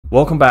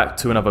Welcome back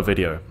to another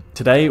video.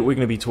 Today we're going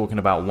to be talking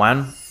about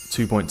WAN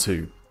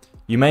 2.2.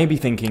 You may be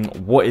thinking,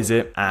 what is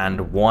it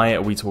and why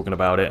are we talking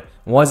about it?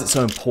 Why is it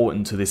so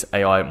important to this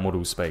AI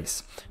model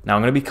space? Now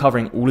I'm going to be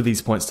covering all of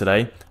these points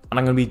today and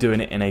I'm going to be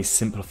doing it in a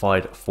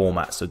simplified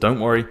format. So don't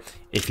worry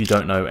if you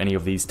don't know any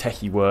of these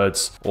techie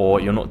words or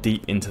you're not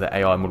deep into the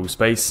AI model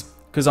space,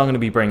 because I'm going to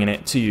be bringing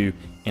it to you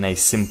in a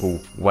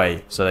simple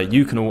way so that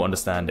you can all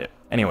understand it.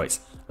 Anyways,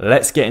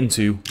 let's get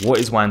into what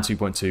is WAN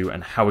 2.2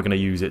 and how we're going to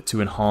use it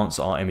to enhance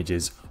our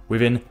images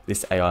within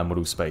this AI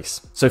model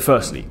space. So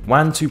firstly,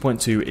 WAN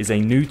 2.2 is a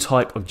new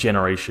type of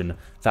generation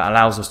that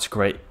allows us to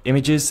create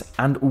images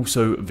and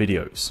also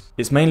videos.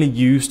 It's mainly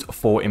used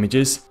for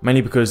images,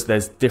 mainly because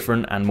there's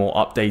different and more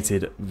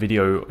updated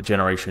video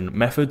generation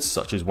methods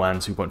such as WAN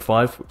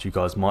 2.5, which you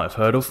guys might have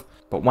heard of.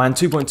 But WAN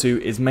 2.2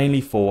 is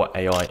mainly for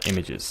AI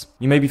images.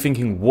 You may be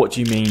thinking, what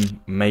do you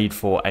mean made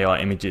for AI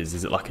images?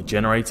 Is it like a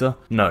generator?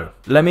 No.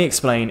 Let me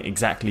explain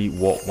exactly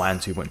what WAN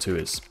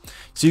 2.2 is.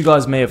 So you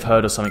guys may have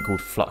heard of something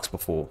called FLUX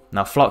before.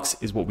 Now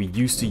FLUX is what we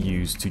used to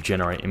use to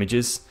generate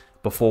images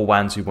before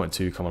WAN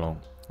 2.2 come along.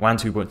 WAN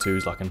 2.2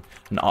 is like an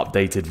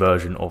updated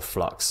version of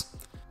FLUX.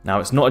 Now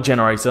it's not a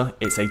generator,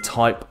 it's a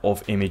type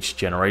of image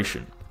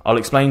generation. I'll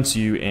explain to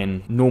you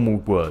in normal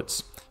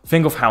words.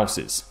 Think of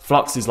houses.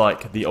 FLUX is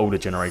like the older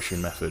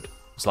generation method.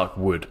 It's like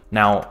wood.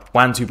 Now,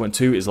 WAN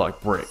 2.2 is like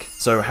brick.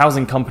 So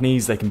housing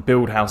companies, they can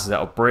build houses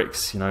out of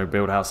bricks,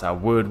 build a house out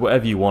of wood,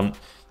 whatever you want.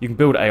 You can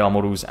build AR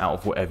models out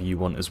of whatever you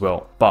want as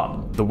well.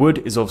 But the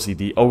wood is obviously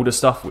the older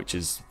stuff, which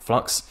is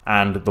FLUX,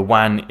 and the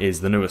WAN is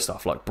the newer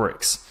stuff, like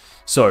bricks.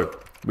 So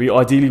we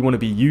ideally want to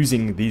be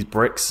using these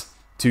bricks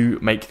to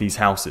make these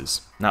houses.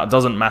 Now, it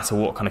doesn't matter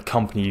what kind of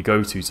company you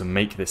go to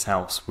make this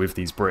house with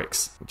these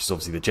bricks, which is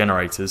obviously the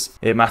generators.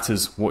 It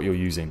matters what you're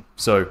using.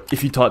 So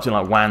if you typed in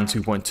like WAN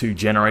 2.2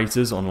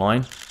 generators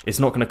online, it's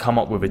not going to come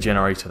up with a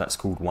generator that's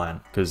called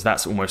WAN, because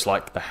that's almost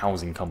like the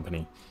housing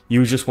company.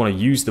 You just want to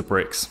use the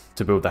bricks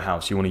to build the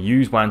house. You want to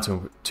use WAN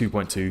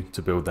 2.2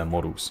 to build their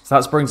models. So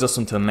that brings us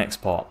on to the next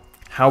part.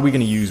 How are we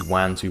going to use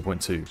WAN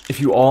 2.2?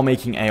 If you are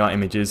making AI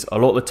images, a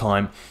lot of the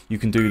time you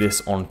can do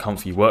this on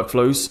Comfy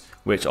workflows,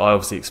 which I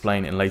obviously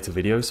explain in later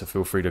videos, so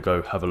feel free to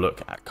go have a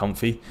look at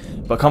Comfy.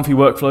 But Comfy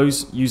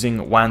workflows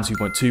using WAN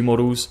 2.2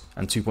 models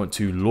and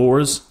 2.2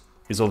 LoRa's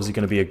is obviously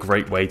going to be a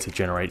great way to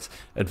generate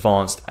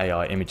advanced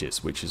AI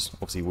images, which is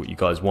obviously what you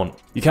guys want.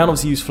 You can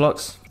obviously use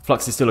FLUX.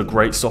 FLUX is still a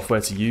great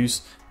software to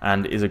use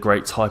and is a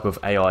great type of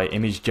AI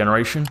image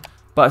generation,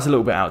 but it's a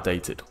little bit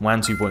outdated.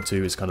 WAN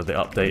 2.2 is kind of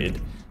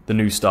the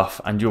new stuff,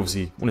 and you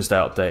obviously want to stay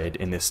updated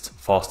in this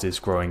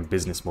fastest growing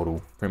business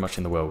model pretty much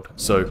in the world.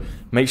 So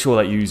make sure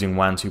that you're using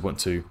WAN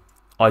 2.2,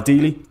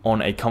 ideally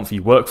on a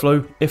Comfy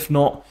workflow. If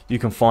not, you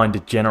can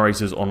find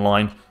generators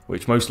online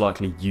which most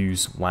likely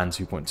use WAN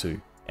 2.2.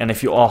 And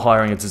if you are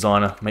hiring a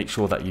designer, make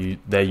sure that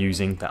they're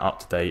using the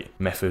up-to-date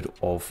method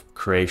of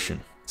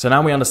creation. So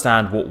now we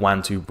understand what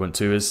WAN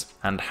 2.2 is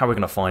and how we're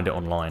going to find it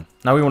online.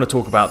 Now we want to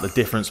talk about the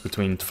difference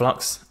between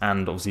FLUX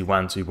and obviously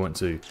WAN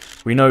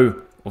 2.2. We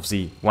know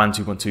obviously WAN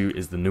 2.2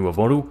 is the newer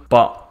model,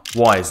 but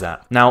why is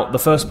that? Now the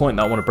first point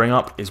that I want to bring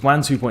up is WAN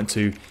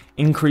 2.2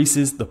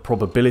 increases the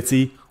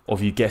probability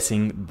of you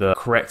getting the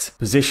correct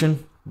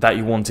position that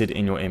you wanted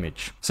in your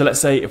image. So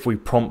let's say if we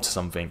prompt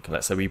something,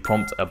 let's say we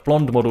prompt a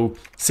blonde model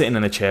sitting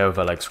in a chair with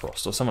her legs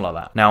crossed or something like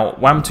that. Now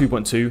WAN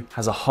 2.2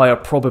 has a higher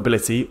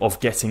probability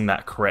of getting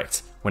that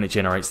correct when it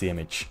generates the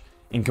image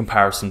in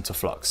comparison to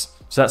FLUX.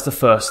 So that's the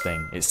first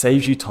thing. It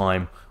saves you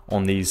time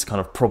on these kind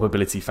of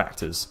probability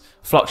factors.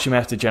 FLUX you may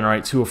have to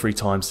generate 2 or 3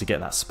 times to get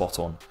that spot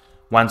on.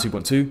 WAN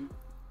 2.2,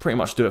 pretty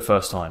much do it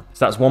first time.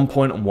 So that's one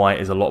point on why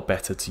it is a lot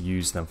better to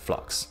use than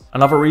FLUX.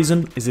 Another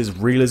reason is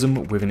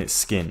realism within its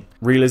skin.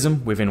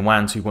 Realism within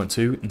WAN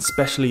 2.2,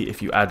 especially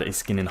if you add a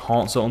skin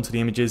enhancer onto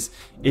the images,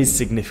 is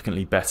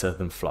significantly better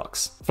than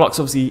FLUX. FLUX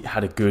obviously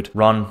had a good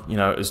run,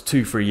 it was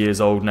 2-3 years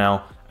old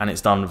now, and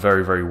it's done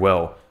very, very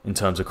well in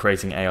terms of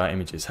creating AI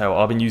images. Hell,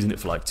 I've been using it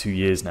for like 2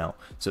 years now,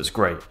 so it's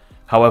great.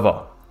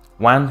 However,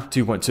 WAN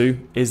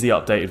 2.2 is the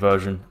updated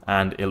version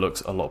and it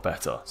looks a lot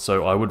better.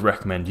 So I would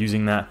recommend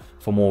using that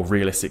for more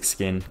realistic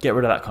skin. Get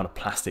rid of that kind of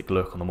plastic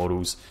look on the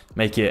models,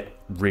 make it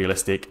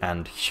realistic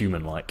and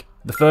human-like.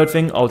 The third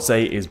thing I would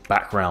say is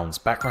backgrounds.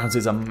 Backgrounds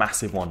is a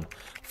massive one.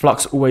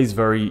 FLUX always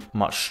very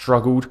much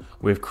struggled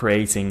with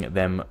creating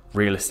them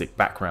realistic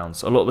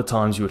backgrounds. A lot of the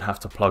times you would have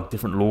to plug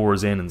different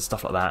LoRa's in and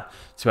stuff like that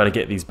to be able to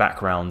get these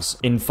backgrounds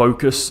in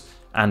focus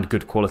and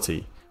good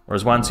quality.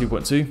 Whereas WAN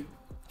 2.2,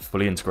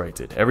 fully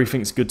integrated.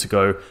 Everything's good to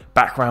go.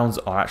 Backgrounds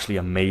are actually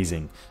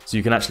amazing. So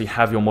you can actually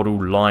have your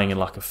model lying in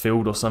like a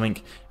field or something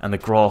and the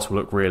grass will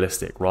look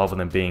realistic rather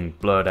than being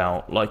blurred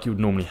out like you would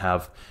normally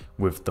have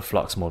with the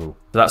FLUX model.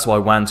 So that's why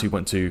WAN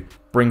 2.2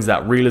 brings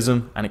that realism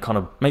and it kind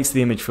of makes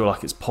the image feel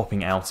like it's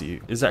popping out at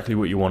you. Exactly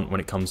what you want when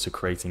it comes to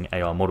creating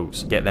AR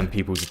models. Get them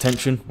people's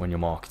attention when you're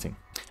marketing.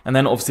 And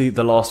then obviously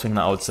the last thing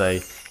that I would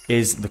say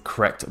is the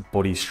correct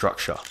body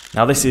structure.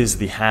 Now this is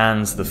the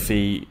hands, the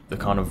feet, the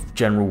kind of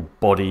general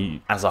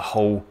body as a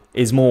whole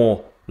is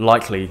more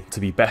likely to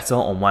be better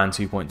on WAN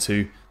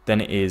 2.2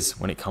 than it is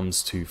when it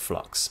comes to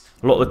FLUX.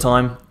 A lot of the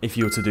time, if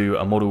you were to do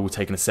a model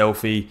taking a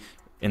selfie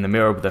in the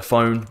mirror with their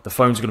phone, the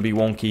phone's going to be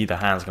wonky, the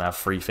hand's going to have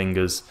 3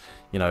 fingers.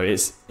 You know,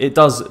 it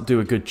does do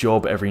a good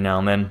job every now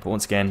and then, but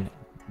once again,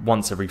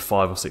 once every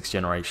 5 or 6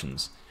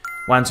 generations.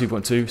 WAN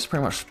 2.2 is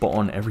pretty much spot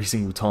on every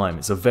single time.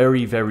 It's a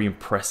very, very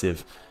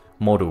impressive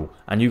model,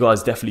 and you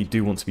guys definitely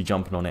do want to be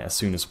jumping on it as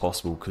soon as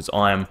possible, because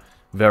I am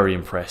very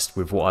impressed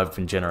with what I've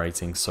been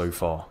generating so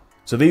far.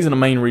 So these are the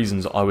main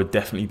reasons I would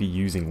definitely be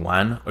using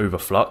WAN over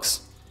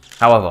FLUX.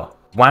 However,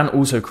 WAN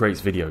also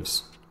creates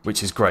videos,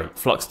 which is great.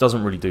 FLUX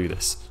doesn't really do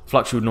this.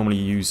 FLUX would normally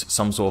use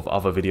some sort of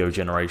other video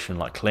generation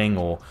like Kling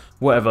or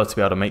whatever to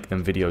be able to make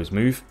them videos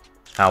move.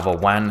 However,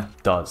 WAN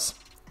does.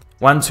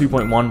 WAN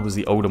 2.1 was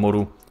the older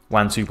model,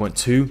 WAN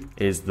 2.2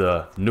 is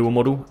the newer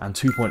model, and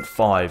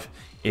 2.5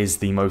 is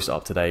the most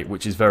up-to-date,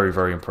 which is very,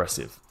 very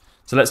impressive.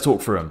 So let's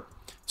talk through them.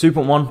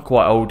 2.1,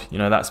 quite old, you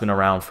know, that's been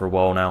around for a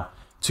while now.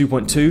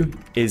 2.2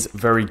 is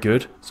very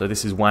good, so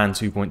this is WAN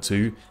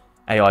 2.2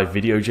 AI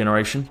video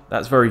generation.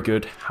 That's very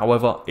good,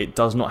 however, it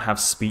does not have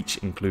speech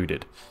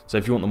included. So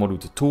if you want the model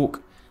to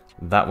talk,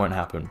 that won't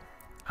happen.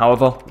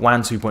 However,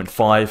 WAN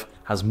 2.5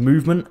 has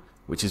movement,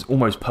 which is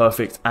almost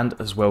perfect, and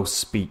as well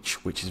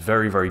speech, which is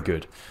very, very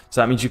good.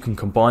 So that means you can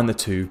combine the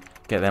two,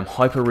 get them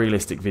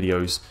hyper-realistic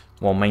videos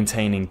while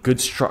maintaining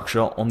good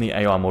structure on the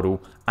AI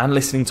model and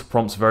listening to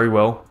prompts very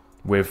well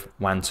with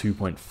WAN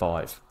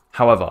 2.5.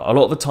 However, a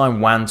lot of the time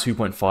WAN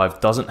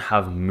 2.5 doesn't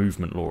have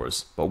movement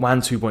LoRa's, but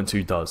WAN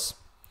 2.2 does.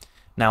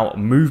 Now,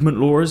 movement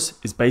LoRa's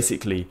is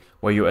basically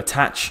where you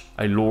attach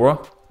a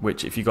LoRa,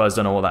 which if you guys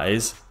don't know what that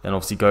is, then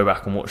obviously go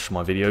back and watch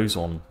my videos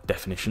on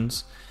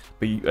definitions.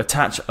 But you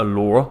attach a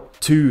LoRa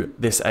to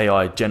this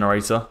AI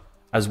generator,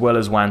 as well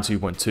as WAN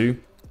 2.2,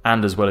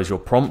 and as well as your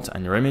prompt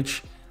and your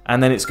image,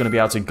 and then it's going to be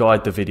able to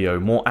guide the video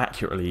more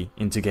accurately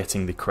into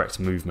getting the correct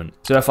movement.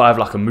 So if I have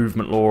like a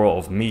movement LoRa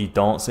of me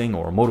dancing,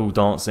 or a model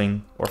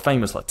dancing, or a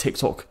famous like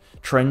TikTok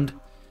trend,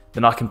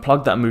 then I can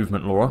plug that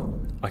movement LoRa,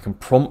 I can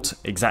prompt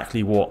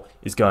exactly what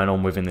is going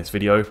on within this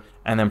video,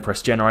 and then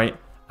press generate,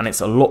 and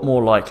it's a lot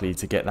more likely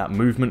to get that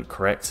movement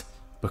correct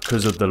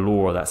because of the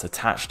LoRa that's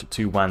attached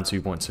to WAN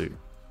 2.2.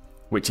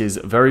 Which is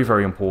very,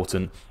 very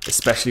important,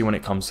 especially when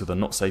it comes to the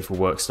not safe for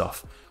work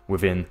stuff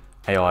within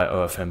AI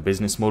OFM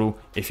business model,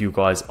 if you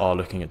guys are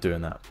looking at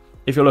doing that.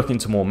 If you're looking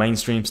to more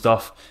mainstream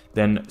stuff,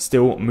 then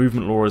still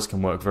movement LoRa's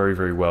can work very,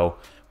 very well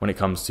when it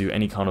comes to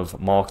any kind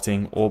of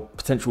marketing or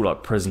potential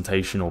like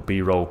presentation or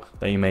B-roll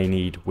that you may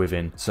need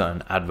within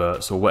certain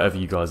adverts or whatever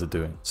you guys are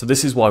doing. So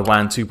this is why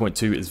WAN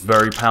 2.2 is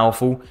very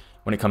powerful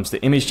when it comes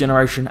to image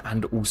generation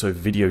and also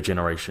video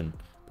generation,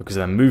 because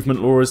of their movement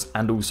LoRa's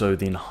and also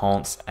the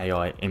enhanced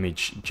AI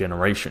image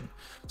generation.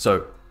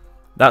 So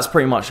that's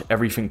pretty much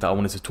everything that I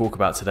wanted to talk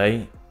about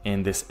today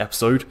in this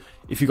episode.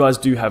 If you guys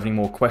do have any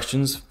more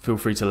questions, feel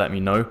free to let me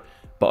know.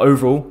 But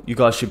overall, you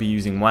guys should be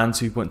using WAN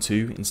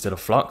 2.2 instead of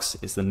FLUX.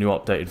 It's the new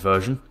updated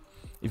version.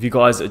 If you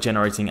guys are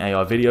generating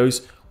AI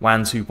videos,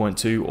 WAN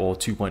 2.2 or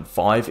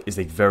 2.5 is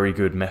a very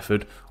good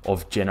method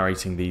of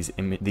generating these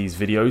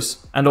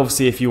videos. And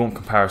obviously, if you want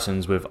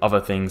comparisons with other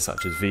things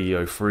such as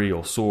VEO3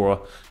 or Sora,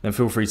 then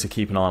feel free to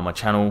keep an eye on my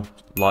channel,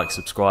 like,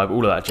 subscribe,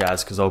 all of that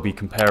jazz, because I'll be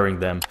comparing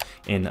them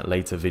in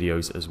later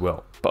videos as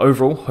well. But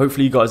overall,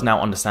 hopefully you guys now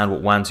understand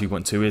what WAN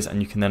 2.2 is,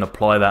 and you can then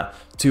apply that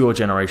to your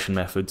generation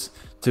methods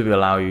to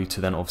allow you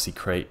to then obviously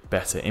create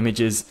better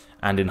images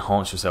and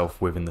enhance yourself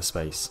within the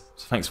space.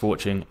 So thanks for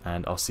watching,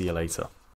 and I'll see you later.